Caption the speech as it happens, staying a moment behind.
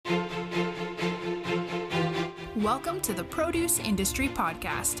Welcome to the Produce Industry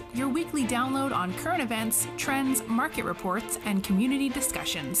Podcast, your weekly download on current events, trends, market reports, and community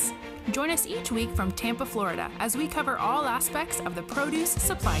discussions. Join us each week from Tampa, Florida, as we cover all aspects of the produce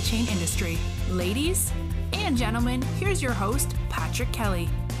supply chain industry. Ladies and gentlemen, here's your host, Patrick Kelly.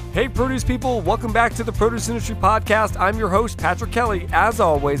 Hey produce people, welcome back to the Produce Industry Podcast. I'm your host, Patrick Kelly. As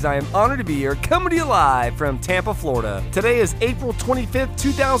always, I am honored to be here, coming to you live from Tampa, Florida. Today is April 25th,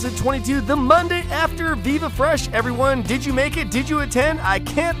 2022, the Monday after Viva Fresh. Everyone, did you make it? Did you attend? I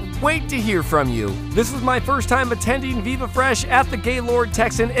can't wait to hear from you. This was my first time attending Viva Fresh at the Gaylord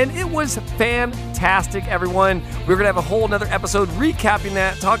Texan, and it was fantastic, everyone. We're going to have a whole another episode recapping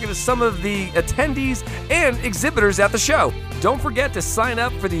that, talking to some of the attendees and exhibitors at the show. Don't forget to sign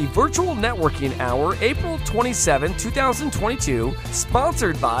up for the Virtual Networking Hour, April 27, 2022,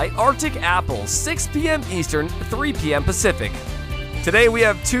 sponsored by Arctic Apple, 6 p.m. Eastern, 3 p.m. Pacific. Today we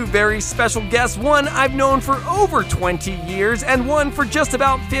have two very special guests, one I've known for over 20 years and one for just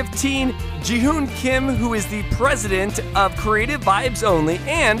about 15, Jihoon Kim, who is the president of Creative Vibez Only,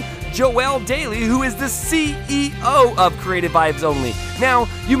 and Joel Daly, who is the CEO of Creative Vibez Only. Now,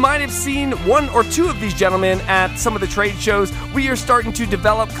 you might have seen one or two of these gentlemen at some of the trade shows. We are starting to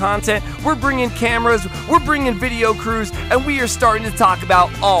develop content. We're bringing cameras, we're bringing video crews, and we are starting to talk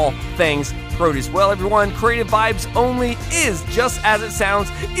about all things produce. Well, everyone, Creative Vibez Only is just as it sounds,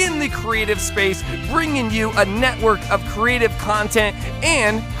 in the creative space, bringing you a network of creative content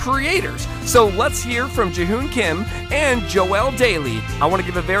and creators. So let's hear from Jihoon Kim and Joel Daly. I want to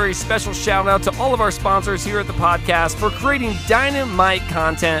give a very special shout out to all of our sponsors here at the podcast for creating dynamite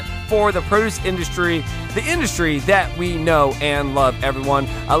content for the produce industry, the industry that we know and love, everyone.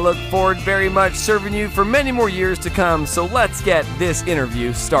 I look forward very much serving you for many more years to come. So let's get this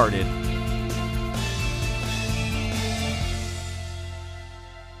interview started.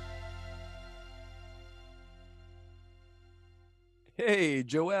 Hey,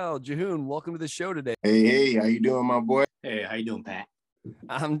 Joel, Jihoon, welcome to the show today. Hey, how you doing, my boy? Hey, how you doing, Pat?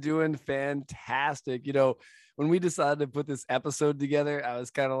 I'm doing fantastic. You know, when we decided to put this episode together, I was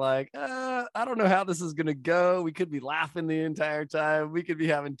kind of like, I don't know how this is going to go. We could be laughing the entire time. We could be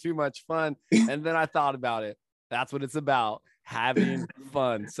having too much fun. And then I thought about it. That's what it's about, having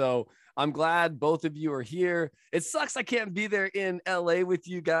fun. So I'm glad both of you are here. It sucks I can't be there in LA with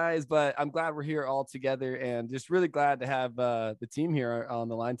you guys, but I'm glad we're here all together and just really glad to have the team here on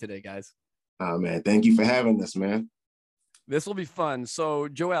the line today, guys. Oh, man, thank you for having us, man. This will be fun. So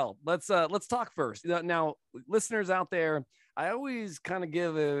Joel, let's talk first. Now, listeners out there, I always kind of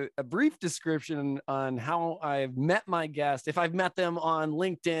give a brief description on how I've met my guest. If I've met them on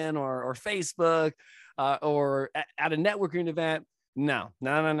LinkedIn or Facebook or at a networking event. No.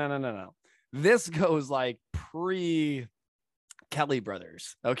 This goes like pre Kelly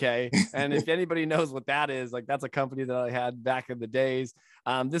Brothers. Okay. And if anybody knows what that is, like that's a company that I had back in the days.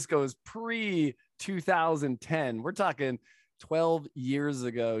 This goes pre 2010. We're talking 12 years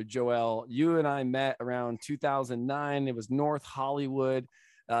ago, Joel. You and I met around 2009. It was North Hollywood.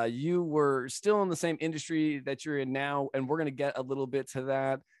 You were still in the same industry that you're in now, and we're going to get a little bit to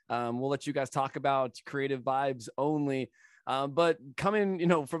that. We'll let you guys talk about Creative Vibez Only. But coming,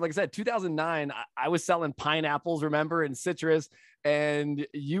 from, like I said, 2009, I was selling pineapples, remember, and citrus, and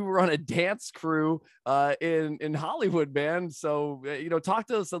you were on a dance crew in Hollywood, man. So, talk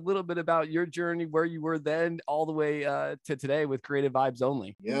to us a little bit about your journey, where you were then all the way to today with Creative Vibez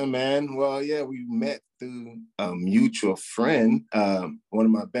Only. Yeah, man. Well, yeah, we met through a mutual friend, one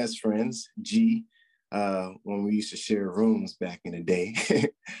of my best friends, G, when we used to share rooms back in the day.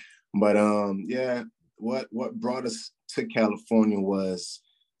 But yeah, what brought us to California was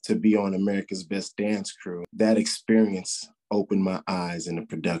to be on America's Best Dance Crew. That experience opened my eyes in the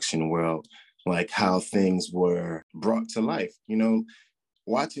production world, like how things were brought to life.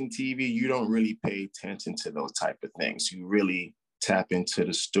 Watching TV, you don't really pay attention to those type of things. You really tap into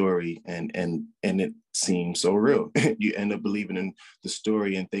the story and it seems so real. You end up believing in the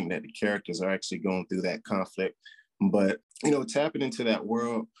story and think that the characters are actually going through that conflict. But, tapping into that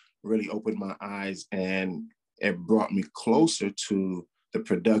world really opened my eyes, and it brought me closer to the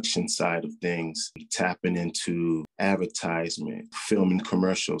production side of things, tapping into advertisement, filming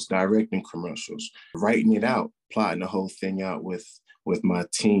commercials, directing commercials, writing it out, plotting the whole thing out with my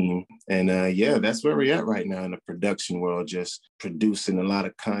team. And yeah, that's where we're at right now in the production world, just producing a lot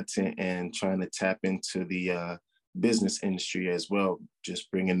of content and trying to tap into the business industry as well,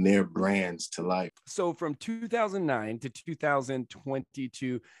 just bringing their brands to life. So from 2009 to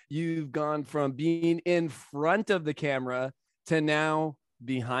 2022, you've gone from being in front of the camera to now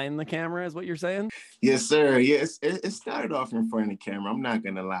behind the camera, is what you're saying? Yes, sir. Yes, it started off in front of the camera. I'm not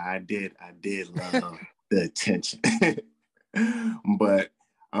gonna lie, I did love the attention. But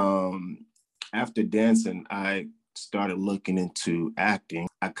after dancing, I started looking into acting.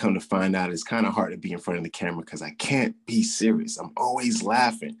 I come to find out it's kind of hard to be in front of the camera because I can't be serious. I'm always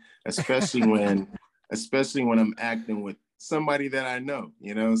laughing, especially when I'm acting with somebody that I know,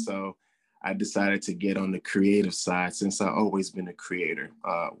 you know? So I decided to get on the creative side since I've always been a creator.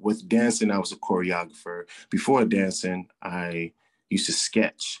 With dancing, I was a choreographer. Before dancing, I used to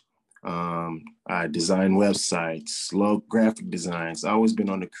sketch. I designed websites, graphic designs. I've always been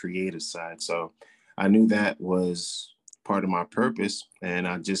on the creative side. So I knew that was part of my purpose, and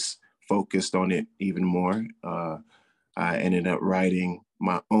I just focused on it even more. I ended up writing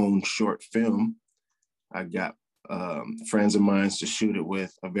my own short film. I got friends of mine to shoot it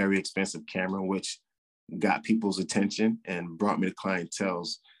with a very expensive camera, which got people's attention and brought me the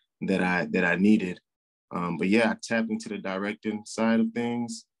clientels that I needed. But yeah, I tapped into the directing side of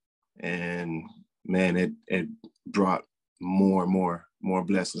things, and man, it brought more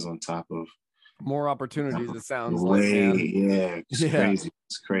blessings on top of more opportunities. It sounds like, man. Yeah, it's crazy.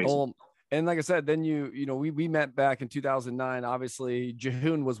 It's crazy. Well, and like I said, then we met back in 2009. Obviously,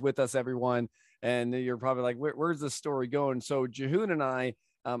 Jihoon was with us, everyone. And you're probably like, where's this story going? So Jihoon and I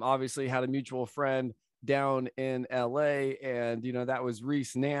obviously had a mutual friend down in LA, and, that was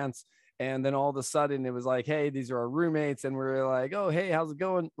Reese Nance. And then all of a sudden it was like, hey, these are our roommates. And we're like, oh, hey, how's it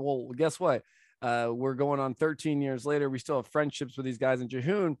going? Well, guess what? We're going on 13 years later. We still have friendships with these guys. And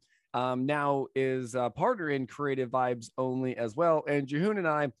Jihoon now is a partner in Creative Vibes Only as well. And Jihoon and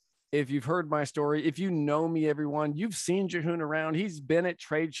I, if you've heard my story, if you know me, everyone, you've seen Jihoon around. He's been at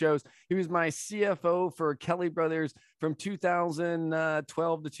trade shows. He was my CFO for Kelly Brothers from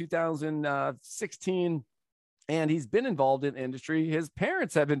 2012 to 2016. And he's been involved in industry. His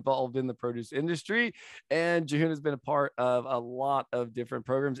parents have involved in the produce industry. And Jihoon has been a part of a lot of different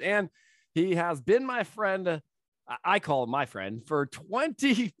programs. And he has been my friend. I call him my friend for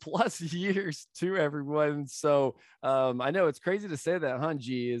 20 plus years too, everyone. So I know it's crazy to say that, huh,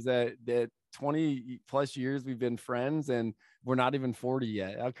 G, is that 20 plus years we've been friends and we're not even 40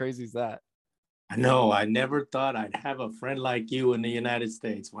 yet. How crazy is that? I know. I never thought I'd have a friend like you in the United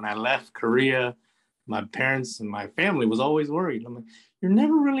States. When I left Korea, my parents and my family was always worried. I'm like, you're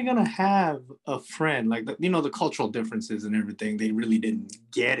never really going to have a friend like that. The cultural differences and everything, they really didn't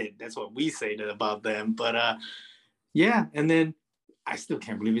get it. That's what we say about them. But yeah, and then I still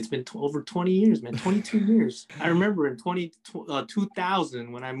can't believe it's been over 20 years, man, 22 years. I remember in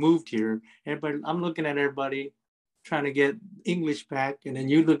 2000 when I moved here, I'm looking at everybody trying to get English back, and then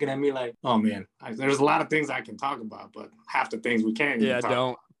you looking at me like, oh, man, there's a lot of things I can talk about, but half the things we can't even talk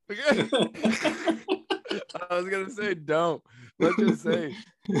don't. I was going to say don't. Let's just say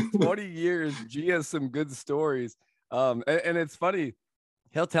 20 years, G has some good stories. And it's funny.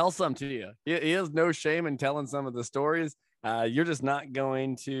 He'll tell some to you. He has no shame in telling some of the stories. You're just not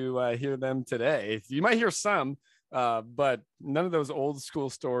going to hear them today. You might hear some, but none of those old school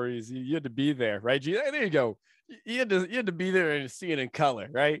stories. You had to be there, right? There you go. You had to be there and see it in color,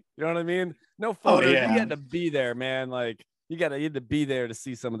 right? You know what I mean? No photos. Oh, yeah. You had to be there, man. Like you had to be there to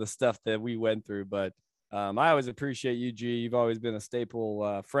see some of the stuff that we went through. But I always appreciate you, G. You've always been a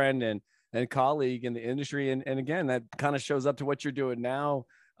staple friend and colleague in the industry. And again, that kind of shows up to what you're doing now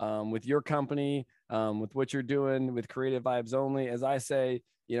with your company, with what you're doing with Creative Vibes Only. As I say,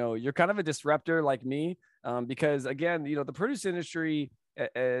 you're kind of a disruptor like me because again, the produce industry,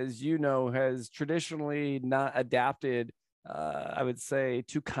 as you know, has traditionally not adapted, I would say,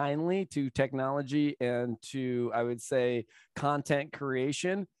 too kindly to technology and to, I would say, content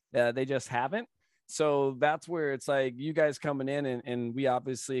creation. They just haven't. So that's where it's like you guys coming in and we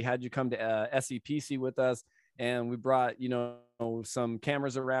obviously had you come to SEPC with us, and we brought, some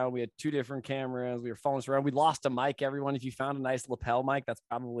cameras around. We had 2 different cameras. We were following us around. We lost a mic, everyone. If you found a nice lapel mic, that's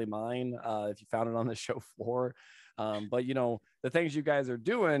probably mine. If you found it on the show floor. But, the things you guys are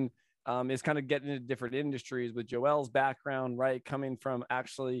doing is kind of getting into different industries with Joel's background, right? Coming from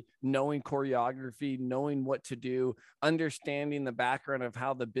actually knowing choreography, knowing what to do, understanding the background of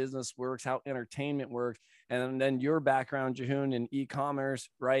how the business works, how entertainment works. And then your background, Jihoon, in e-commerce,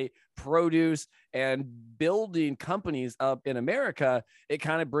 right? Produce and building companies up in America. It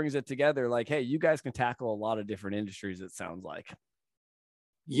kind of brings it together like, hey, you guys can tackle a lot of different industries, it sounds like.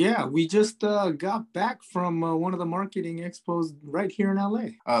 Yeah, we just got back from one of the marketing expos right here in LA.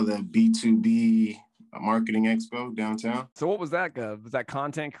 The B2B marketing expo downtown. So what was that, Gov? Was that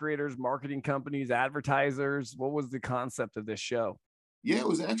content creators, marketing companies, advertisers? What was the concept of this show? Yeah, it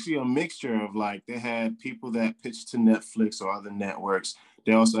was actually a mixture of they had people that pitched to Netflix or other networks.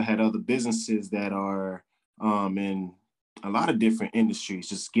 They also had other businesses that are in a lot of different industries,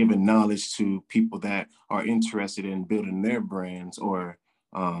 just giving knowledge to people that are interested in building their brands, or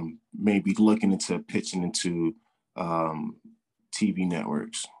maybe looking into pitching into TV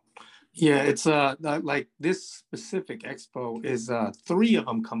networks. Yeah, it's like this specific expo is 3 of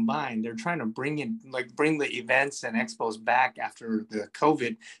them combined. They're trying to bring the events and expos back after the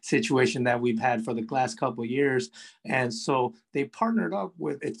COVID situation that we've had for the last couple of years. And so they partnered up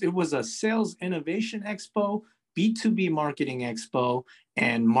with it was a sales innovation expo, B2B marketing expo,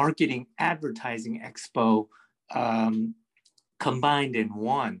 and marketing advertising expo combined in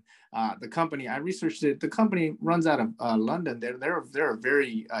one. The company, I researched it, the company runs out of London. They're a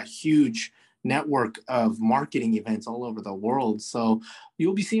very huge network of marketing events all over the world. So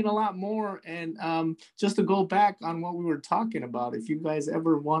you'll be seeing a lot more. And just to go back on what we were talking about, if you guys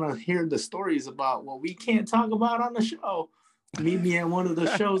ever want to hear the stories about what we can't talk about on the show, meet me at one of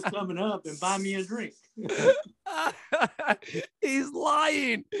the shows coming up and buy me a drink. He's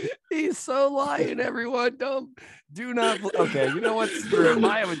lying. He's so lying, everyone. Do not. Okay, you know what? If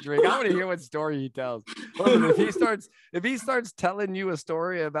I have a drink, I want to hear what story he tells. Listen, if he starts telling you a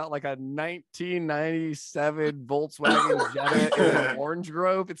story about like a 1997 Volkswagen Jetta in Orange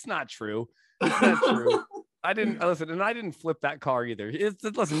Grove, it's not true. It's not true. I didn't flip that car either.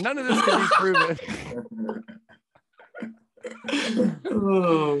 Listen, none of this can be proven.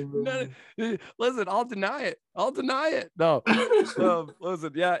 Listen, I'll deny it. No,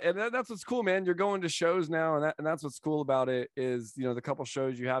 listen, yeah, and that's what's cool, man. You're going to shows now, and that's what's cool about it is, you know, the couple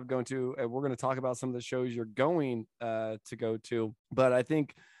shows you have going to, and we're going to talk about some of the shows you're going to go to. But I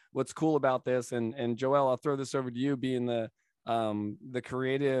think what's cool about this, and Joel, I'll throw this over to you, being the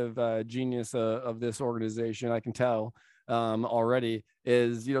creative genius of this organization, I can tell already,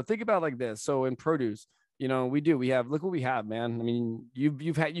 is, you know, think about like this. So in produce, you know, look what we have, man. I mean,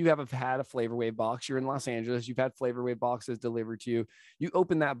 you have had a Flavor Wave box. You're in Los Angeles. You've had Flavor Wave boxes delivered to you. You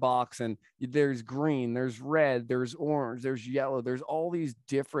open that box and there's green, there's red, there's orange, there's yellow. There's all these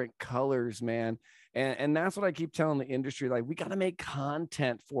different colors, man. And that's what I keep telling the industry. Like, we got to make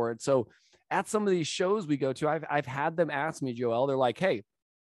content for it. So at some of these shows we go to, I've had them ask me, Joel, they're like, hey,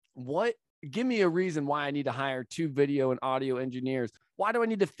 give me a reason why I need to hire 2 video and audio engineers. Why do I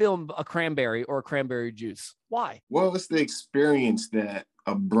need to film a cranberry or a cranberry juice? Why? Well, it's the experience that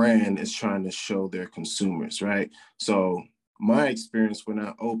a brand is trying to show their consumers, right? So my experience when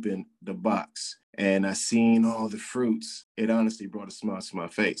I opened the box and I seen all the fruits, it honestly brought a smile to my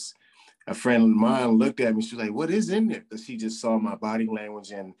face. A friend of mine looked at me, she was like, what is in there? Because she just saw my body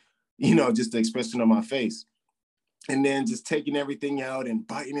language and, you know, just the expression on my face. And then just taking everything out and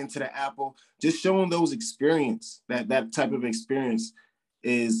biting into the apple, just showing those experience, that type of experience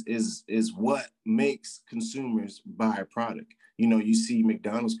is what makes consumers buy a product. You know, you see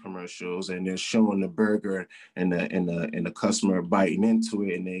McDonald's commercials and they're showing the burger and the customer biting into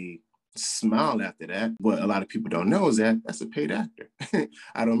it and they smile after that. What a lot of people don't know is that that's a paid actor.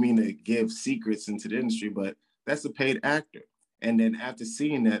 I don't mean to give secrets into the industry, but that's a paid actor. And then after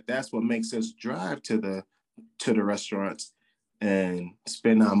seeing that, that's what makes us drive to the restaurants and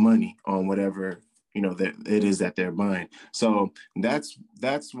spend our money on whatever, you know, that it is that they're buying. So that's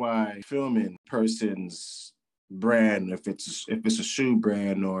why filming person's brand, if it's a shoe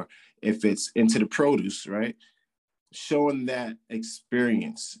brand or if it's into the produce, right, showing that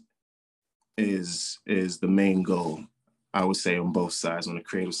experience is the main goal, I would say, on both sides, on the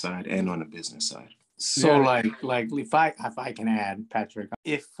creative side and on the business side. So like if I can add, Patrick,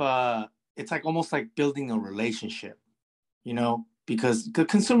 if it's like almost like building a relationship, you know, because the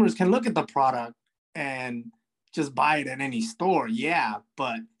consumers can look at the product and just buy it at any store. Yeah.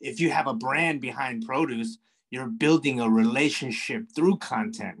 But if you have a brand behind produce, you're building a relationship through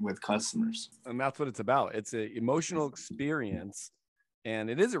content with customers. And that's what it's about. It's an emotional experience.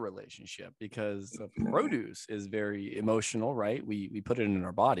 And it is a relationship because produce is very emotional, right? We put it in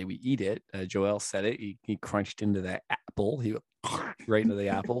our body. We eat it. Joel said it. He crunched into the apple. He went right into the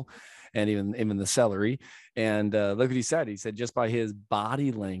apple and even the celery. And look what he said. He said just by his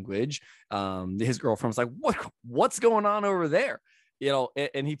body language, his girlfriend was like, what's going on over there? You know,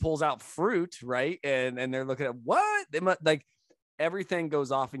 and he pulls out fruit, right? And they're looking at what? They must, like, everything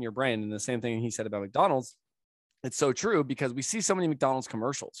goes off in your brain. And the same thing he said about McDonald's. It's so true because we see so many McDonald's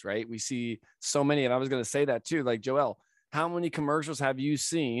commercials, right? We see so many, and I was going to say that too. Like, Joel, how many commercials have you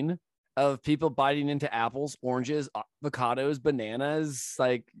seen of people biting into apples, oranges, avocados, bananas?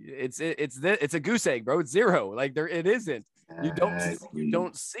 Like, it's a goose egg, bro. It's zero. Like, it isn't. You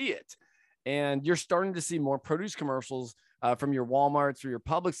don't see it, and you're starting to see more produce commercials from your Walmarts or your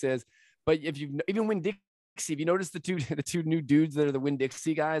Publixes. But if even Winn-Dixie, if you notice the two new dudes that are the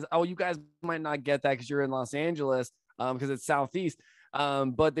Winn-Dixie guys, oh, you guys might not get that because you're in Los Angeles. because it's Southeast.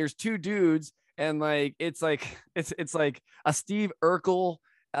 But there's two dudes, and like it's like a Steve Urkel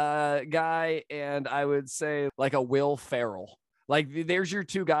guy, and I would say like a Will Ferrell. Like there's your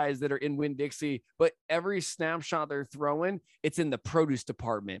two guys that are in Winn-Dixie, but every snapshot they're throwing, it's in the produce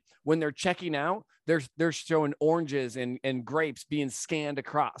department. When they're checking out, they're showing oranges and grapes being scanned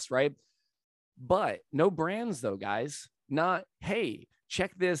across, right? But no brands though, guys. Not, hey,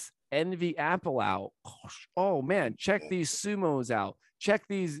 check this Envy apple out. Oh man, check these Sumos out. Check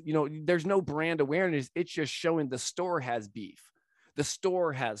these, there's no brand awareness. It's just showing the store has beef. The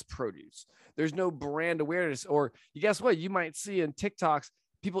store has produce. There's no brand awareness. Or you guess what? You might see in TikToks,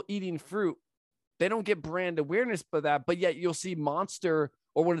 people eating fruit. They don't get brand awareness for that, but yet you'll see Monster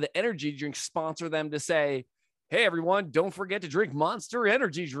or one of the energy drinks sponsor them to say, hey, everyone, don't forget to drink Monster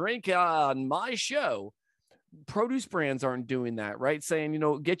energy drink on my show. Produce brands aren't doing that, right?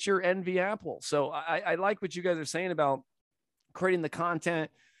 Saying, get your Envy apple. So I like what you guys are saying about creating the content,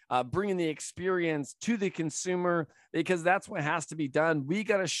 bringing the experience to the consumer, because that's what has to be done. We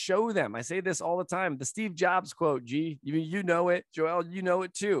got to show them. I say this all the time. The Steve Jobs quote, G, you know it, Joel, you know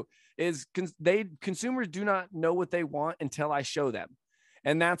it too, is consumers do not know what they want until I show them.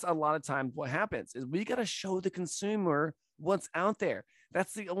 And that's a lot of times what happens is we got to show the consumer what's out there.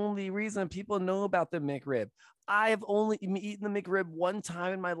 That's the only reason people know about the McRib. I've only eaten the McRib one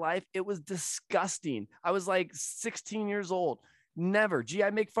time in my life. It was disgusting. I was like 16 years old. Never. G,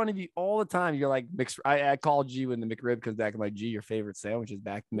 I make fun of you all the time. You're like, I called you when the McRib comes back. I'm like, G, your favorite sandwich is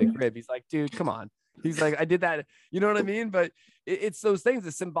back to McRib. He's like, dude, come on. He's like, I did that. You know what I mean? But it's those things,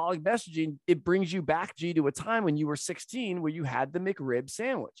 the symbolic messaging. It brings you back, G, to a time when you were 16 where you had the McRib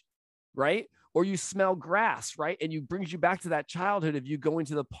sandwich, right? Or you smell grass, right? And it brings you back to that childhood of you going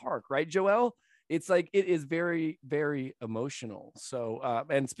to the park, right, Joel? It's like, it is very, very emotional. So,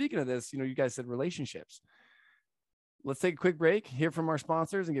 and speaking of this, you guys said relationships. Let's take a quick break, hear from our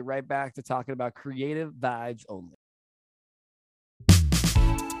sponsors, and get right back to talking about creative vibes only.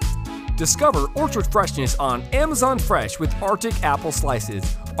 Discover orchard freshness on Amazon Fresh with Arctic apple slices.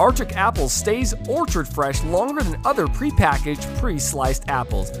 Arctic apples stays orchard fresh longer than other prepackaged, pre-sliced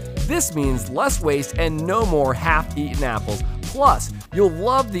apples. This means less waste and no more half-eaten apples. Plus, you'll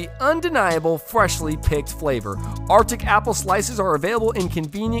love the undeniable freshly picked flavor. Arctic apple slices are available in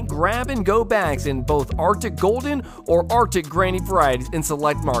convenient grab-and-go bags in both Arctic Golden or Arctic Granny varieties in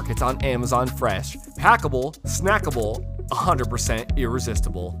select markets on Amazon Fresh. Packable, snackable, 100%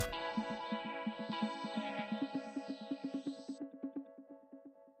 irresistible.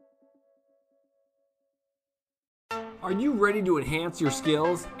 Are you ready to enhance your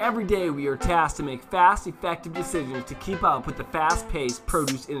skills? Every day we are tasked to make fast, effective decisions to keep up with the fast-paced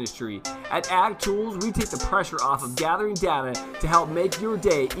produce industry. At Ag Tools, we take the pressure off of gathering data to help make your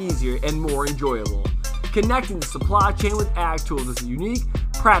day easier and more enjoyable. Connecting the supply chain with Ag Tools is unique,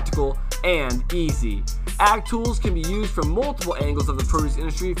 practical, and easy. Ag Tools can be used from multiple angles of the produce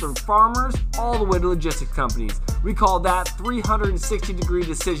industry, from farmers all the way to logistics companies. We call that 360-degree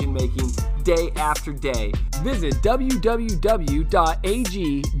decision-making day after day. Visit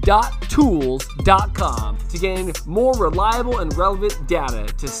www.ag.tools.com to gain more reliable and relevant data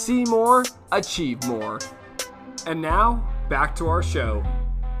to see more, achieve more. And now, back to our show.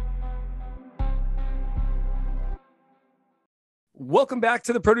 Welcome back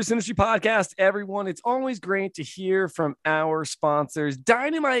to the Produce Industry Podcast, everyone. It's always great to hear from our sponsors,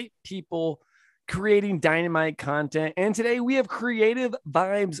 Dynamite people creating dynamite content. And today we have creative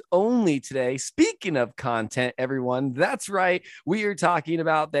vibes only today. Speaking of content, everyone, that's right. We are talking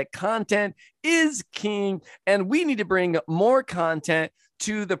about that content is king, and we need to bring more content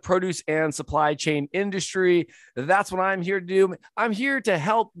to the produce and supply chain industry. That's what I'm here to do. I'm here to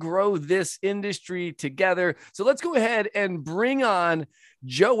help grow this industry together. So let's go ahead and bring on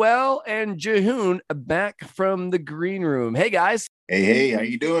Joel and Jihoon back from the green room. Hey guys. Hey, how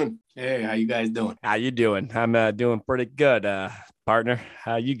you doing? Hey, how you guys doing? How you doing? I'm doing pretty good, partner.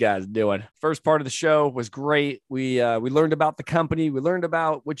 How you guys doing? First part of the show was great. We learned about the company. We learned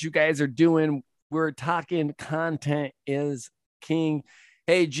about what you guys are doing. We're talking content is king.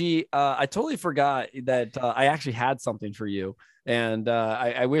 Hey, G, I totally forgot that I actually had something for you. And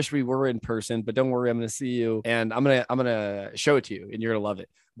I wish we were in person, but don't worry, I'm going to see you and I'm going to show it to you and you're going to love it.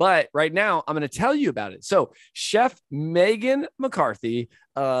 But right now I'm going to tell you about it. So Chef Megan McCarthy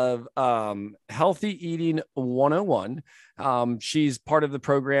of Healthy Eating 101. She's part of the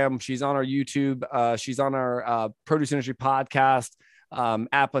program. She's on our YouTube. She's on our Produce Industry Podcast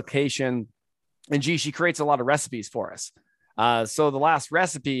application. And G, she creates a lot of recipes for us. So the last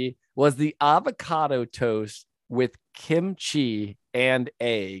recipe was the avocado toast with kimchi and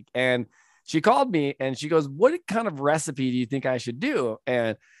egg. And she called me and she goes, what kind of recipe do you think I should do?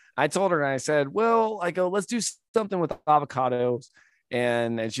 And I told her, and I said, well, I go, let's do something with avocados.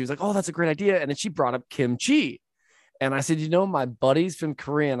 And she was like, oh, that's a great idea. And then she brought up kimchi. And I said, my buddies from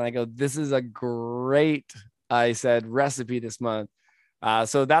Korea. And I go, this is a great, I said, recipe this month.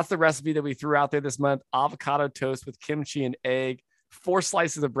 So that's the recipe that we threw out there this month. Avocado toast with kimchi and egg, 4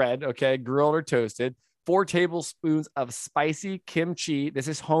 slices of bread, okay, grilled or toasted, 4 tablespoons of spicy kimchi. This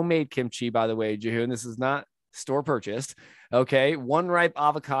is homemade kimchi, by the way, Jihoon. This is not store purchased. Okay, 1 ripe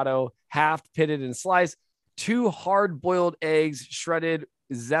avocado, half pitted and sliced, 2 hard-boiled eggs, shredded,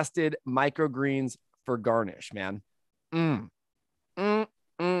 zested microgreens for garnish, man. You're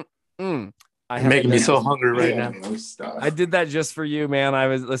making me so hungry right now. I did that just for you, man.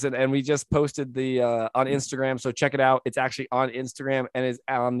 And we just posted the on Instagram, so check it out. It's actually on Instagram and is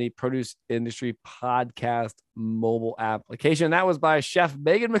on the Produce Industry Podcast mobile application. That was by Chef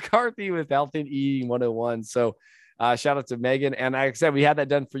Megan McCarthy with Health and Eating 101. So shout out to Megan. And like I said, we had that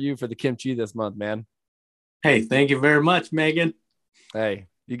done for you for the kimchi this month, man. Hey, thank you very much, Megan. Hey,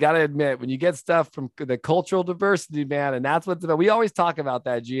 you got to admit, when you get stuff from the cultural diversity, man, and that's what's about. We always talk about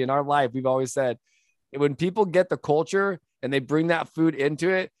that, G, in our life. We've always said when people get the culture and they bring that food into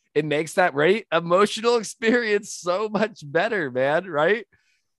it, it makes that emotional experience so much better, man. Right?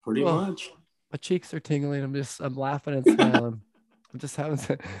 Pretty much. My cheeks are tingling. I'm laughing and smiling. I'm just having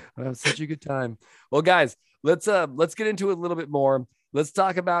such a good time. Well, guys, let's get into it a little bit more. Let's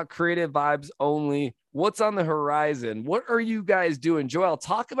talk about Creative Vibes Only. What's on the horizon? What are you guys doing? Joel,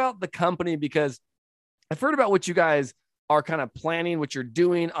 talk about the company, because I've heard about what you guys are kind of planning, what you're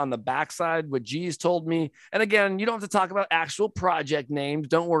doing on the backside, what G's told me. And again, you don't have to talk about actual project names.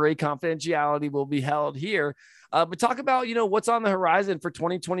 Don't worry. Confidentiality will be held here. But talk about, what's on the horizon for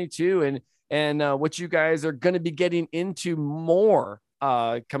 2022 and what you guys are going to be getting into more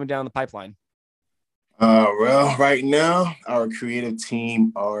coming down the pipeline. Well, right now, our creative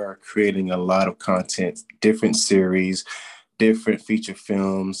team are creating a lot of content, different series, different feature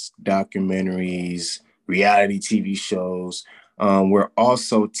films, documentaries, reality TV shows. We're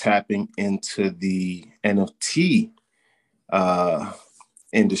also tapping into the NFT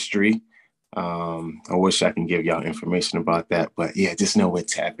industry. I wish I can give y'all information about that, but yeah, just know we're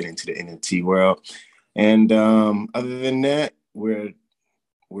tapping into the NFT world. And other than that, we're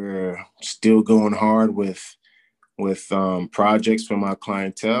still going hard with projects from our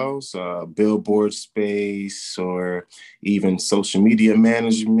clientels, billboard space, or even social media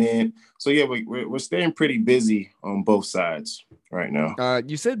management. So yeah, we're staying pretty busy on both sides right now.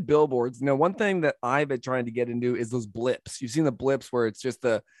 You said billboards. One thing that I've been trying to get into is those blips. You've seen the blips where it's just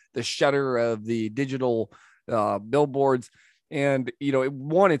the shutter of the digital billboards, and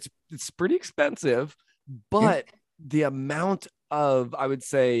it's pretty expensive, but the amount of, I would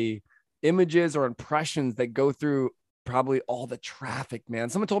say, images or impressions that go through probably all the traffic, man.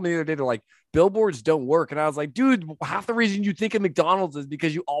 Someone told me the other day, they're like, billboards don't work. And I was like, dude, half the reason you think of McDonald's is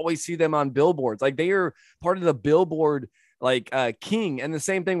because you always see them on billboards. Like, they are part of the billboard, king. And the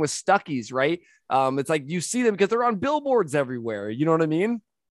same thing with Stuckey's, right? It's like you see them because they're on billboards everywhere. You know what I mean?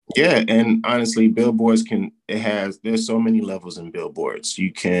 Yeah. And honestly, billboards there's so many levels in billboards.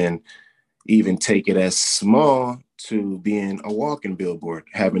 You can even take it as small to being a walking billboard,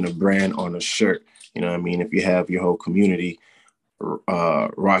 having a brand on a shirt. You know what I mean? If you have your whole community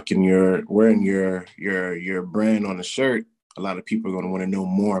wearing your brand on a shirt, a lot of people are going to want to know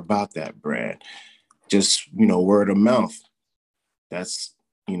more about that brand. Just, word of mouth. That's,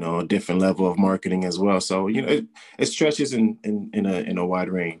 a different level of marketing as well. So, it stretches in a wide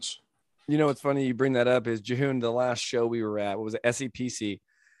range. What's funny you bring that up is, Jihoon, the last show we were at, what was it, SEPC?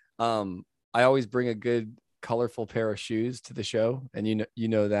 I always bring a good colorful pair of shoes to the show, and you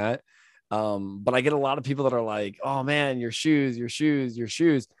know that. But I get a lot of people that are like, oh man, your shoes.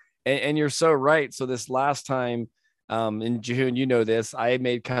 And you're so right. So this last time, in Jihoon, this, I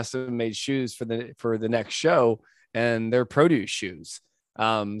made custom made shoes for the next show, and they're produce shoes.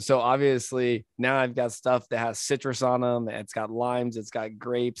 So obviously now I've got stuff that has citrus on them. It's got limes, it's got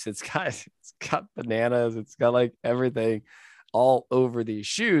grapes, it's got bananas, it's got like everything all over these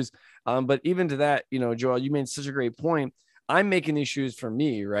shoes. But even to that, Joel, you made such a great point. I'm making these shoes for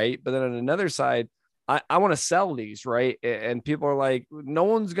me, right? But then on another side, I want to sell these, right? And people are like, no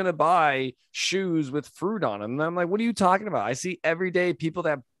one's going to buy shoes with fruit on them. And I'm like, what are you talking about? I see every day people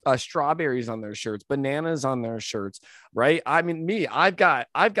that have strawberries on their shirts, bananas on their shirts, right? I mean, I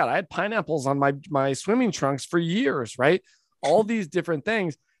had pineapples on my swimming trunks for years, right? All these different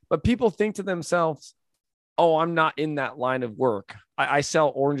things. But people think to themselves, oh, I'm not in that line of work. I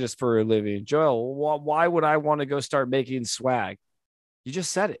sell oranges for a living. Joel, why would I want to go start making swag? You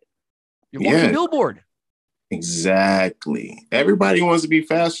just said it. You're walking billboard. Exactly. Everybody wants to be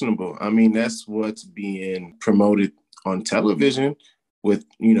fashionable. I mean, that's what's being promoted on television with,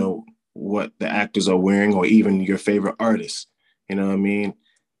 you know, what the actors are wearing or even your favorite artists. You know what I mean?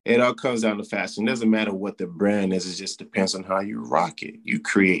 It all comes down to fashion. It doesn't matter what the brand is. It just depends on how you rock it. You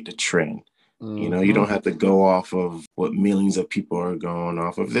create the trend. You know, you don't have to go off of what millions of people are going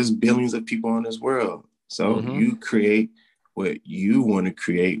off of. There's billions of people in this world. So you create what you want to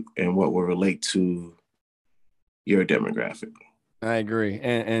create and what will relate to your demographic. I agree.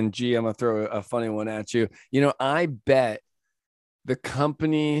 And G, I'm going to throw a funny one at you. You know, I bet the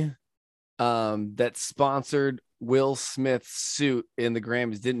company that sponsored Will Smith's suit in the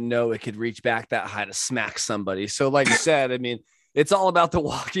Grammys didn't know it could reach back that high to smack somebody. So like you said, I mean, it's all about the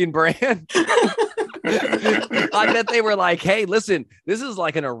walking brand. I bet they were like, hey, listen, this is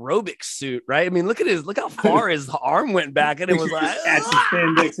like an aerobic suit, right? I mean, look how far his arm went back. And it was like, adds the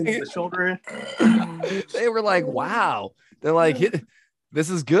spandex into the shoulder. They were like, wow. They're like, this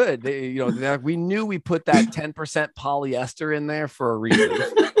is good. They, you know, we knew we put that 10% polyester in there for a reason.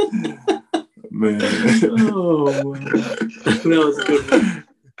 Man. Oh, that was a good one.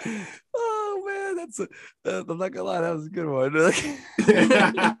 Oh man, I'm not gonna lie, that was a good one.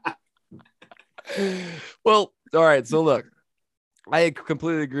 Well, all right. So look, I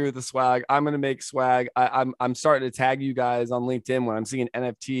completely agree with the swag. I'm gonna make swag. I'm starting to tag you guys on LinkedIn when I'm seeing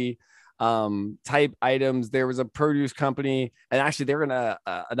NFT type items. There was a produce company, and actually they're in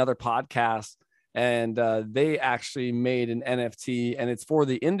another podcast, and they actually made an NFT, and it's for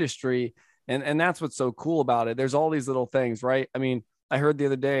the industry. And that's what's so cool about it. There's all these little things, right? I mean, I heard the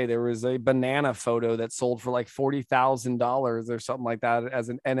other day there was a banana photo that sold for like $40,000 or something like that as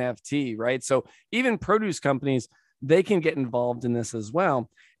an NFT, right? So even produce companies, they can get involved in this as well.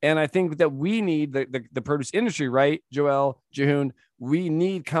 And I think that we need the produce industry, right? Joel, Jihoon, we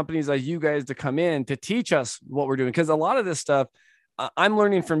need companies like you guys to come in to teach us what we're doing. Because a lot of this stuff, I'm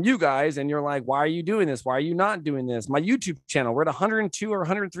learning from you guys, and you're like, why are you doing this? Why are you not doing this? My YouTube channel, we're at 102 or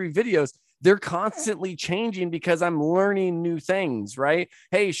 103 videos. They're constantly changing because I'm learning new things, right?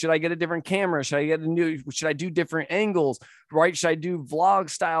 Hey, should I get a different camera? Should I do different angles, right? Should I do vlog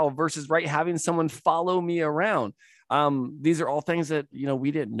style versus, right, having someone follow me around? These are all things that, you know,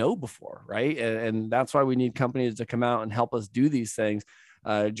 we didn't know before, right? And that's why we need companies to come out and help us do these things.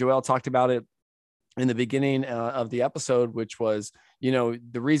 Joel talked about it in the beginning of the episode, which was, you know,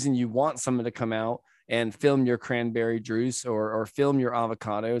 the reason you want someone to come out and film your cranberry juice or film your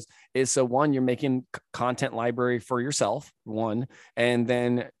avocados is so one, you're making content library for yourself, one, and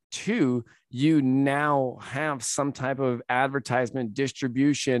then two, you now have some type of advertisement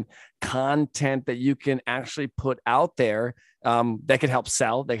distribution content that you can actually put out there that can help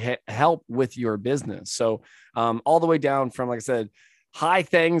sell, that can help with your business. So all the way down from, like I said, high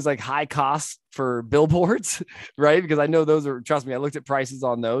things like high costs for billboards, right? Because I know those are, trust me, I looked at prices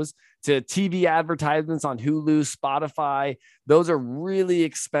on those, to TV advertisements on Hulu, Spotify. Those are really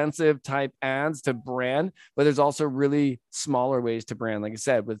expensive type ads to brand, but there's also really smaller ways to brand. Like I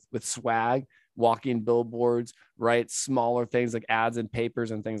said, with swag, walking billboards, right? Smaller things like ads and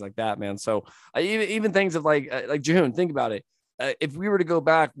papers and things like that, man. So even things of like Jihoon, think about it. If we were to go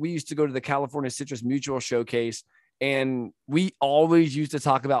back, we used to go to the California Citrus Mutual Showcase, and we always used to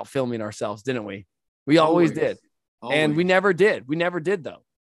talk about filming ourselves, didn't we? We always did. And we never did. We never did, though.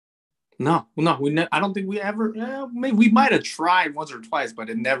 No, I don't think we ever, maybe we might have tried once or twice, but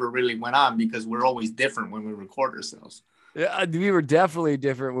it never really went on because we're always different when we record ourselves. Yeah, we were definitely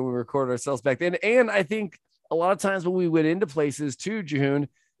different when we recorded ourselves back then. And I think a lot of times when we went into places too, Jihoon,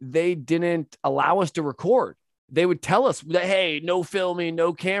 they didn't allow us to record. They would tell us that, hey, no filming,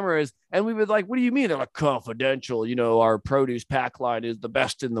 no cameras. And we would like, what do you mean? They're like, confidential. You know, our produce pack line is the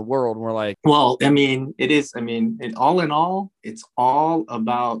best in the world. And we're like, well, I mean, it is. I mean, all in all, it's all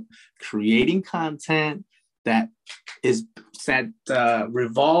about creating content that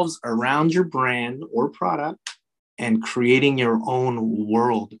revolves around your brand or product and creating your own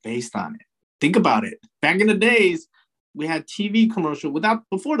world based on it. Think about it. Back in the days, we had TV commercial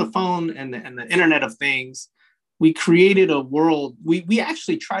before the phone and the Internet of Things. We created a world. We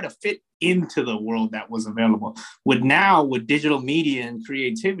actually try to fit into the world that was available. With digital media and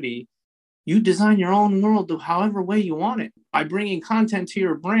creativity, you design your own world however way you want it. By bringing content to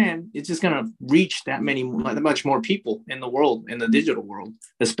your brand, it's just going to reach that much more people in the world, in the digital world,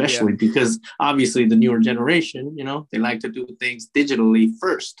 especially because obviously the newer generation, you know, they like to do things digitally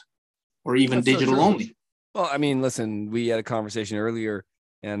first or even That's digital so only. Well, I mean, listen, we had a conversation earlier,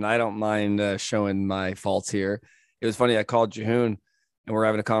 and I don't mind showing my faults here. It was funny. I called Jihoon and we're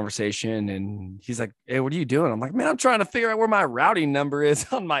having a conversation, and he's like, "Hey, what are you doing?" I'm like, "Man, I'm trying to figure out where my routing number is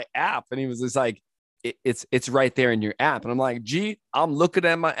on my app." And he was just like, it's right there in your app. And I'm like, "Gee, I'm looking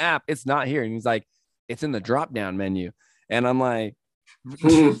at my app. It's not here." And he's like, "It's in the drop down menu." And I'm like,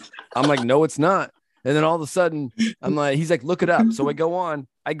 "No, it's not." And then all of a sudden I'm like, he's like, "Look it up." So I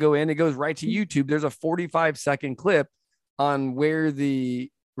go in, it goes right to YouTube. There's a 45-second clip on where the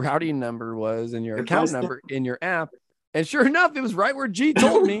routing number was and your account number in your app. And sure enough, it was right where G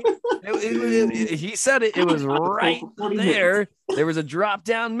told me. He said it was right there. There was a drop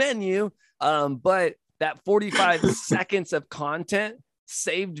down menu. But that 45 seconds of content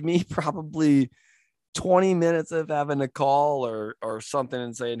saved me probably 20 minutes of having to call or something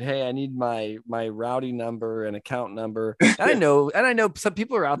and saying, "Hey, I need my routing number and account number." And I know some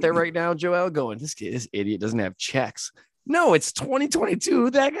people are out there right now, Joel, going, this idiot doesn't have checks. No, it's 2022. Who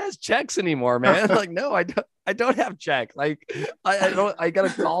the heck has checks anymore, man? Like, no, I don't have checks. Like, I got a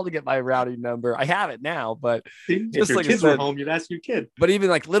call to get my routing number. I have it now, but just if your kids were home, you'd ask your kid. But even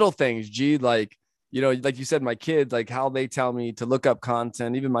like little things, G, like, like you said, my kids, like how they tell me to look up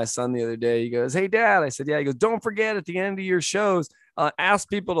content. Even my son the other day, he goes, "Hey, Dad." I said, "Yeah." He goes, "Don't forget at the end of your shows, ask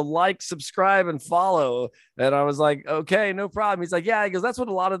people to like, subscribe, and follow." And I was like, "Okay, no problem." He's like, "Yeah." He goes, "That's what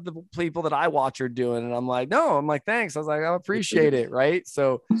a lot of the people that I watch are doing." And I'm like, "No." I'm like, "Thanks." I was like, "I appreciate it." Right.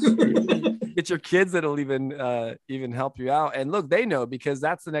 So it's your kids that'll even help you out. And look, they know, because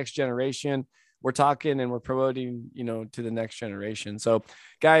that's the next generation. We're talking and we're promoting, to the next generation. So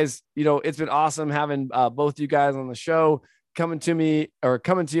guys, it's been awesome having both you guys on the show, coming to you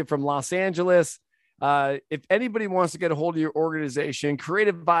from Los Angeles. If anybody wants to get a hold of your organization,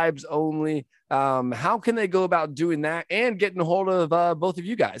 Creative Vibez Only, how can they go about doing that and getting a hold of both of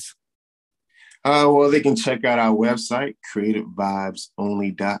you guys? Well, they can check out our website,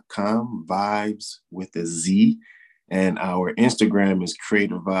 creativevibesonly.com, vibes with a Z. And our Instagram is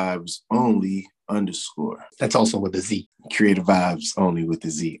Creative Vibez Only _. That's also with a Z. Creative Vibez Only with a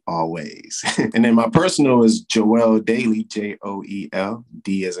Z, always. And then my personal is Joel Dailey, Joel,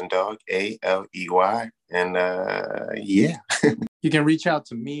 D as in dog, ALEY. And yeah. You can reach out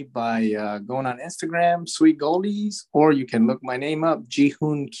to me by going on Instagram, Sweet Goldies, or you can look my name up,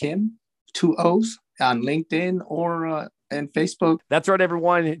 Jihoon Kim, 2 O's, on LinkedIn or and Facebook. That's right,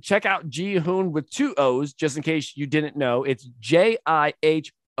 everyone. Check out Jihoon with 2 O's, just in case you didn't know. It's Jihoon.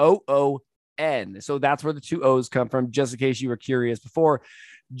 So that's where the 2 O's come from, just in case you were curious before.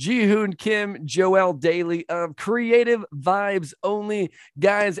 Jihoon Kim, Joel Dailey of Creative Vibez Only.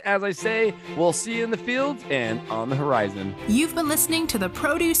 Guys, as I say, we'll see you in the fields and on the horizon. You've been listening to the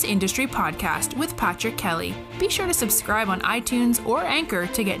Produce Industry Podcast with Patrick Kelly. Be sure to subscribe on iTunes or Anchor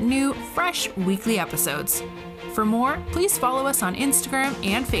to get new, fresh weekly episodes. For more, please follow us on Instagram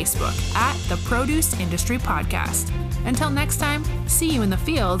and Facebook at the Produce Industry Podcast. Until next time, see you in the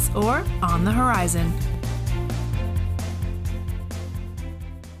fields or on the horizon.